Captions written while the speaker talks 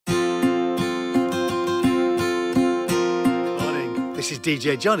this is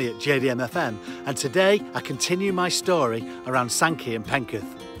DJ Johnny at JDM FM, and today I continue my story around Sankey and Penketh.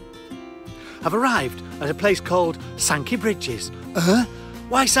 I've arrived at a place called Sankey Bridges.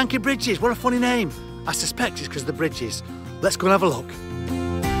 Why Sankey Bridges? What a funny name. I suspect it's because of the bridges. Let's go and have a look.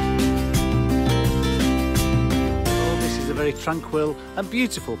 Oh, this is a very tranquil and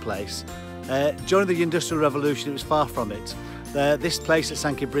beautiful place. During the Industrial Revolution, it was far from it. This place at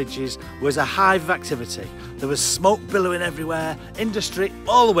Sankey Bridges was a hive of activity. There was smoke billowing everywhere, industry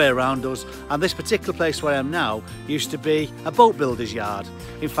all the way around us, and this particular place where I am now used to be a boat builder's yard.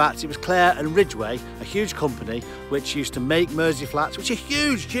 In fact, it was Clare and Ridgway, a huge company which used to make Mersey flats, which are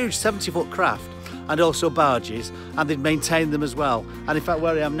huge 70-foot craft, and also barges, and they'd maintain them as well. And in fact,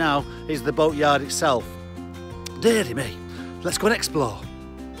 where I am now is the boat yard itself. Dearie me, let's go and explore.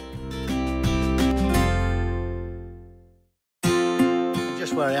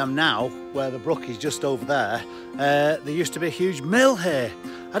 Just where I am now, where the brook is just over there, there used to be a huge mill here.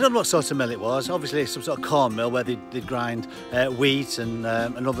 I don't know what sort of mill it was. Obviously some sort of corn mill where they'd grind wheat and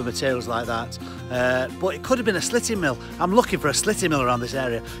other materials like that. But it could have been a slitting mill. I'm looking for a slitting mill around this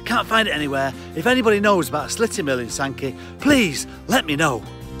area. Can't find it anywhere. If anybody knows about a slitting mill in Sankey, please let me know.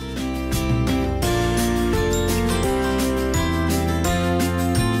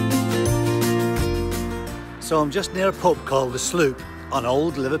 So I'm just near a pub called The Sloop on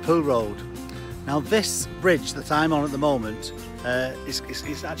Old Liverpool Road. Now this bridge that I'm on at the moment,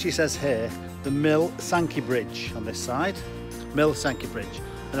 it actually says here, the Mill Sankey Bridge on this side, Mill Sankey Bridge.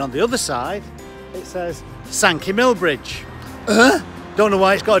 And on the other side, it says Sankey Mill Bridge. Don't know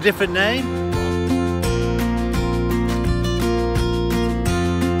why it's got a different name.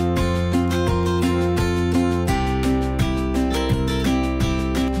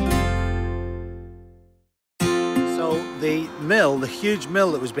 The mill, the huge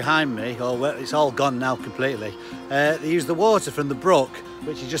mill that was behind me, it's all gone now completely, they used the water from the brook,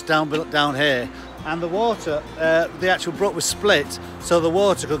 which is just down here, and the water, the actual brook was split so the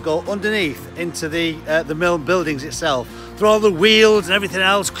water could go underneath into the mill buildings itself, through all the wheels and everything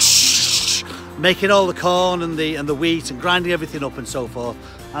else, making all the corn and the wheat and grinding everything up and so forth,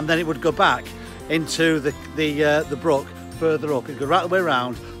 and then it would go back into the brook further up. It'd go right the way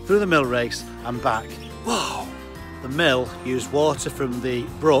around through the mill race and back. Whoa! The mill used water from the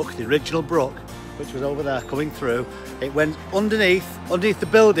brook, the original brook, which was over there coming through. It went underneath the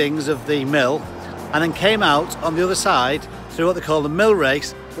buildings of the mill, and then came out on the other side through what they call the mill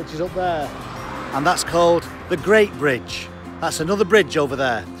race, which is up there. And that's called the Great Bridge. That's another bridge over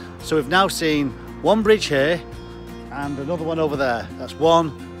there. So we've now seen one bridge here and another one over there. That's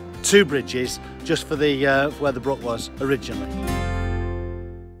two bridges just for the where the brook was originally.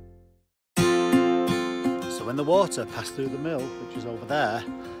 When the water passed through the mill, which was over there,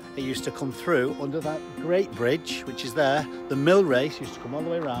 it used to come through under that great bridge, which is there. The mill race used to come all the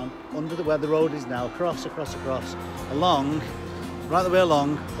way around, under where the road is now, across, along, right the way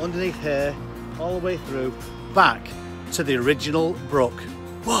along, underneath here, all the way through, back to the original brook.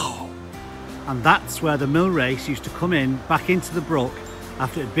 Whoa! And that's where the mill race used to come in, back into the brook,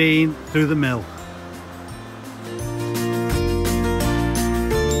 after it had been through the mill.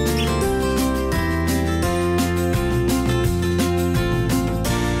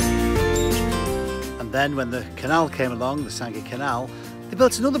 Then when the canal came along, the Sankey Canal, they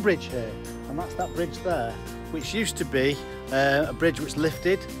built another bridge here, and that's that bridge there, which used to be a bridge which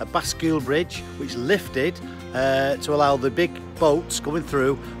lifted, a bascule bridge which lifted to allow the big boats going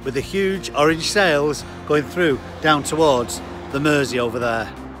through with the huge orange sails going through down towards the Mersey over there.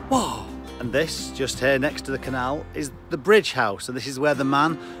 Whoa! And this, just here next to the canal, is the bridge house, and this is where the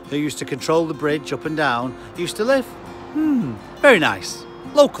man who used to control the bridge up and down used to live. Very nice,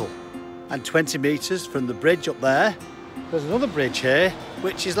 local. And 20 metres from the bridge up there, there's another bridge here,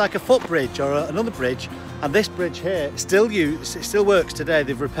 which is like a footbridge or another bridge. And this bridge here, it still works today.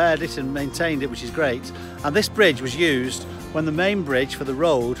 They've repaired it and maintained it, which is great. And this bridge was used when the main bridge for the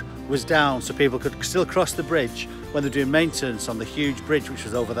road was down, so people could still cross the bridge when they're doing maintenance on the huge bridge which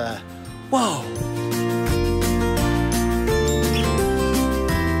was over there. Whoa!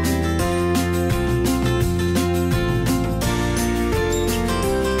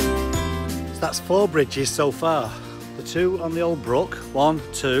 That's 4 bridges so far. The 2 on the old brook, 1,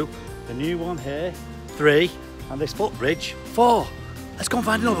 2, the new one here, 3, and this footbridge, 4. Let's go and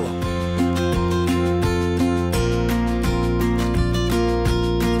find another one.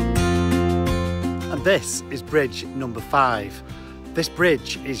 And this is bridge number 5. This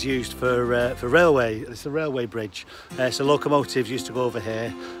bridge is used for railway. It's a railway bridge. So locomotives used to go over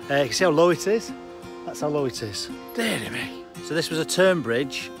here. You can see how low it is? That's how low it is. Dear me. So this was a turn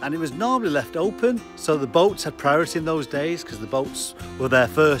bridge, and it was normally left open, so the boats had priority in those days because the boats were there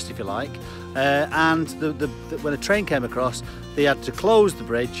first, if you like. And when a train came across, they had to close the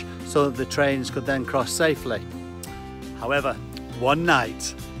bridge so that the trains could then cross safely. However, one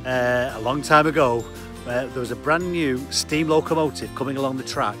night, a long time ago, there was a brand new steam locomotive coming along the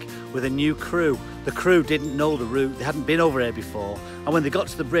track with a new crew. The crew didn't know the route, they hadn't been over here before, and when they got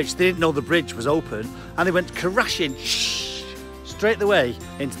to the bridge, they didn't know the bridge was open, and they went crashing straight the way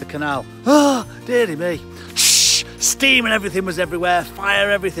into the canal. Oh, dearie me. Steam and everything was everywhere, fire,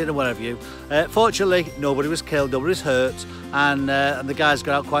 everything and what have you. Fortunately, nobody was killed, nobody was hurt, and the guys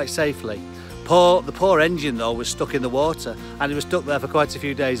got out quite safely. The poor engine though was stuck in the water, and it was stuck there for quite a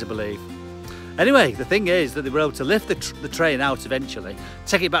few days, I believe. Anyway, the thing is that they were able to lift the train out eventually,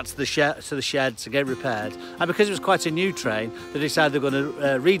 take it back to the shed to get repaired, and because it was quite a new train, they decided they were going to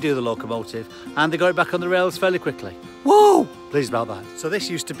redo the locomotive, and they got it back on the rails fairly quickly. Whoa! Pleased about that. So this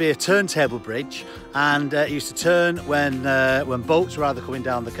used to be a turntable bridge, and it used to turn when boats were either coming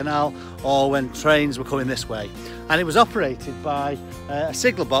down the canal or when trains were coming this way. And it was operated by a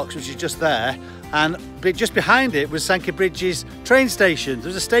signal box, which is just there, and just behind it was Sankey Bridges train station. There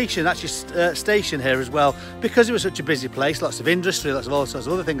was a station, actually station here as well, because it was such a busy place, lots of industry, lots of all sorts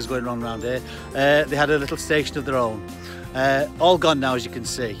of other things going on around here. They had a little station of their own. All gone now, as you can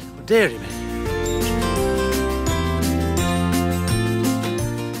see. Oh, dearie me.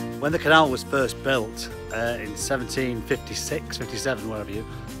 When the canal was first built in 1756, 57, whatever you,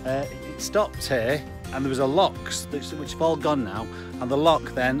 it stopped here, and there was a lock which have all gone now, and the lock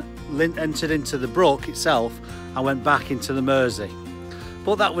then entered into the brook itself and went back into the Mersey.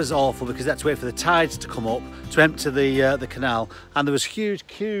 But that was awful because they had to wait for the tides to come up to empty the canal, and there was huge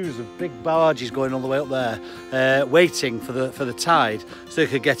queues of big barges going all the way up there, waiting for the tide so they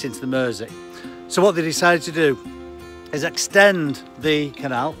could get into the Mersey. So what they decided to do is extend the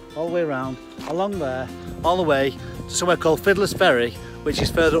canal all the way around, along there, all the way to somewhere called Fiddler's Ferry, which is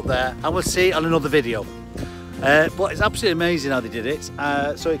further up there, and we'll see on another video. But it's absolutely amazing how they did it.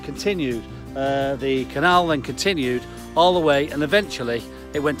 So it continued, the canal then continued all the way, and eventually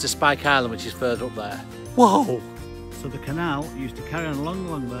it went to Spike Island, which is further up there. Whoa! So the canal used to carry on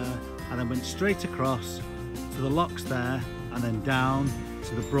along there, and then went straight across to the locks there, and then down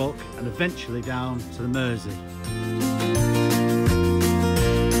to the brook, and eventually down to the Mersey.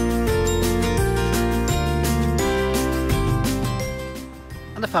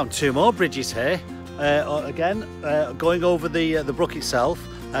 And I found two more bridges here, again going over the brook itself.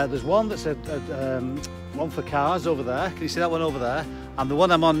 There's one that's one for cars over there. Can you see that one over there? And the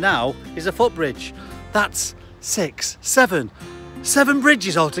one I'm on now is a footbridge. That's seven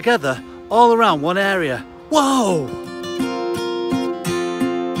bridges altogether, all around one area. Whoa!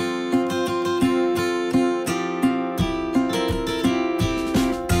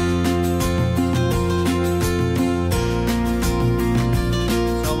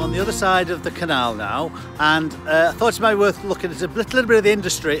 Other side of the canal now, and I thought it might be worth looking at a little bit of the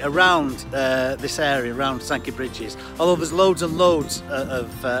industry around this area, around Sankey Bridges, although there's loads and loads of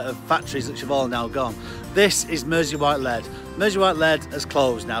factories which have all now gone. This is Mersey White Lead. Mersey White Lead has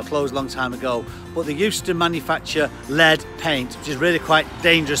closed now, closed a long time ago, but they used to manufacture lead paint, which is really quite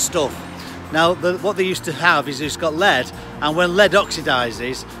dangerous stuff. Now, what they used to have is it's got lead, and when lead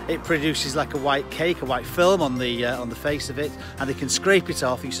oxidises, it produces like a white cake, a white film on the face of it, and they can scrape it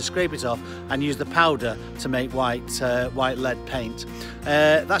off. They used to scrape it off and use the powder to make white lead paint.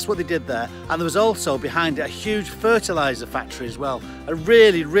 That's what they did there. And there was also behind it a huge fertiliser factory as well, a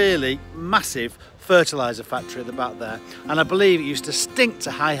really, really massive fertiliser factory at the back there, and I believe it used to stink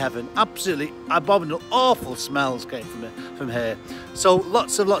to high heaven. Absolutely abominable, awful smells came from here. So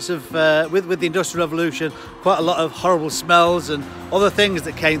lots of with the Industrial Revolution, quite a lot of horrible smells and other things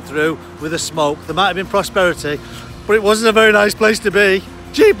that came through with the smoke. There might have been prosperity, but it wasn't a very nice place to be.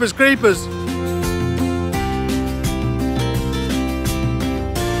 Jeepers creepers.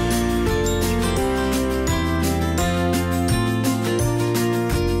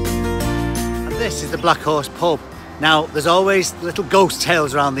 This is the Black Horse pub. Now, there's always little ghost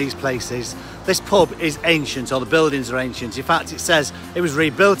tales around these places. This pub is ancient, or the buildings are ancient. In fact, it says it was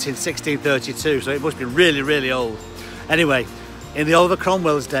rebuilt in 1632, so it must be really, really old. Anyway, in the Oliver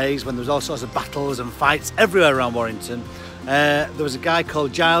Cromwell's days, when there was all sorts of battles and fights everywhere around Warrington, there was a guy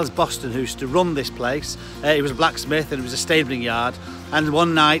called Giles Boston who used to run this place. He was a blacksmith and it was a stabling yard. And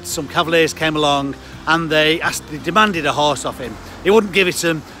one night, some cavaliers came along and they demanded a horse off him. He wouldn't give it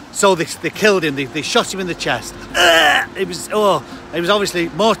them. So they killed him, they shot him in the chest. He was obviously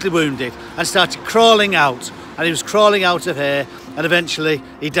mortally wounded and started crawling out. And he was crawling out of here, and eventually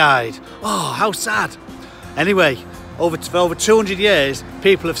he died. Oh, how sad. Anyway, for over 200 years,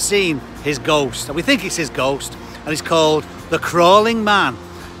 people have seen his ghost, and we think it's his ghost, and he's called the Crawling Man.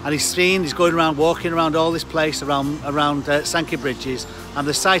 And he's going around, walking around all this place around Sankey Bridges, and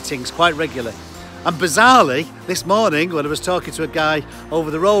the sightings quite regular. And bizarrely, this morning when I was talking to a guy over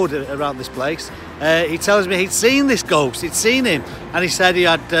the road around this place, he tells me he'd seen this ghost, he'd seen him, and he said he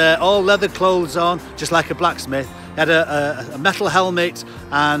had all leather clothes on, just like a blacksmith. He had a metal helmet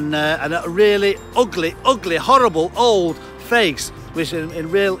and a really ugly, horrible old face, which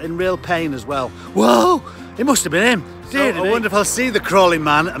in real pain as well. Whoa! It must have been him. So I wonder if I'll see the Crawling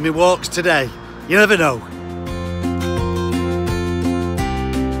Man on my walks today. You never know.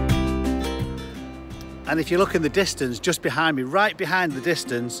 And if you look in the distance, just behind me, right behind the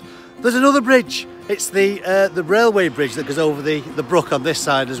distance, there's another bridge. It's the railway bridge that goes over the brook on this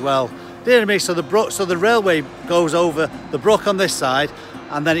side as well. Dear me, so the railway goes over the brook on this side,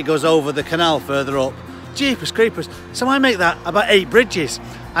 and then it goes over the canal further up. Jeepers creepers. So I make that about 8 bridges.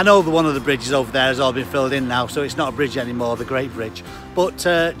 I know one of the bridges over there has all been filled in now, so it's not a bridge anymore, the Great Bridge. But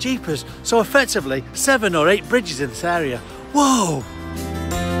jeepers, so effectively 7 or 8 bridges in this area. Whoa!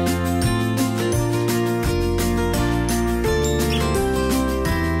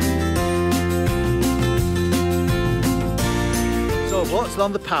 So I've walked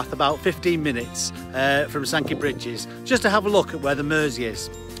along the path about 15 minutes from Sankey Bridges, just to have a look at where the Mersey is.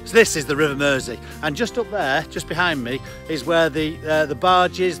 So this is the River Mersey, and just up there, just behind me, is where the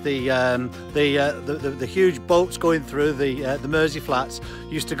barges, the huge boats going through the Mersey flats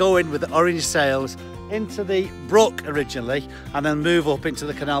used to go in with the orange sails into the brook originally, and then move up into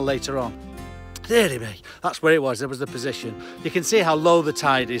the canal later on. Dearie me, that's where it was. There was the position. You can see how low the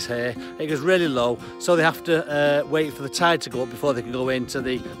tide is here. It goes really low, so they have to wait for the tide to go up before they can go into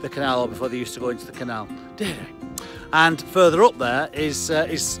the canal, or before they used to go into the canal. Dearie me. And further up there is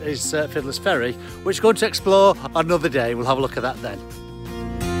Fiddler's Ferry, which we're going to explore another day. We'll have a look at that then.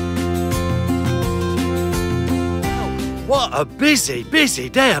 What a busy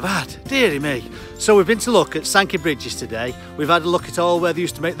day I've had, dearie me. So we've been to look at Sankey Bridges today. We've had a look at all where they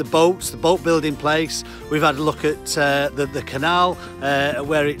used to make the boats, the boat building place. We've had a look at the canal,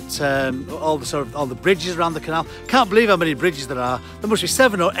 where all the bridges around the canal. Can't believe how many bridges there are. There must be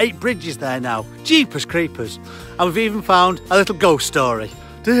 7 or 8 bridges there now. Jeepers creepers. And we've even found a little ghost story.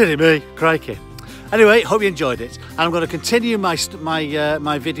 Dearie me, crikey. Anyway, hope you enjoyed it, and I'm going to continue my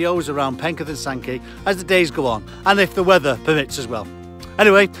videos around Penketh and Sankey as the days go on, and if the weather permits as well.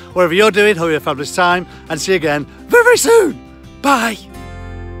 Anyway, whatever you're doing, hope you have a fabulous time, and see you again very, very soon. Bye.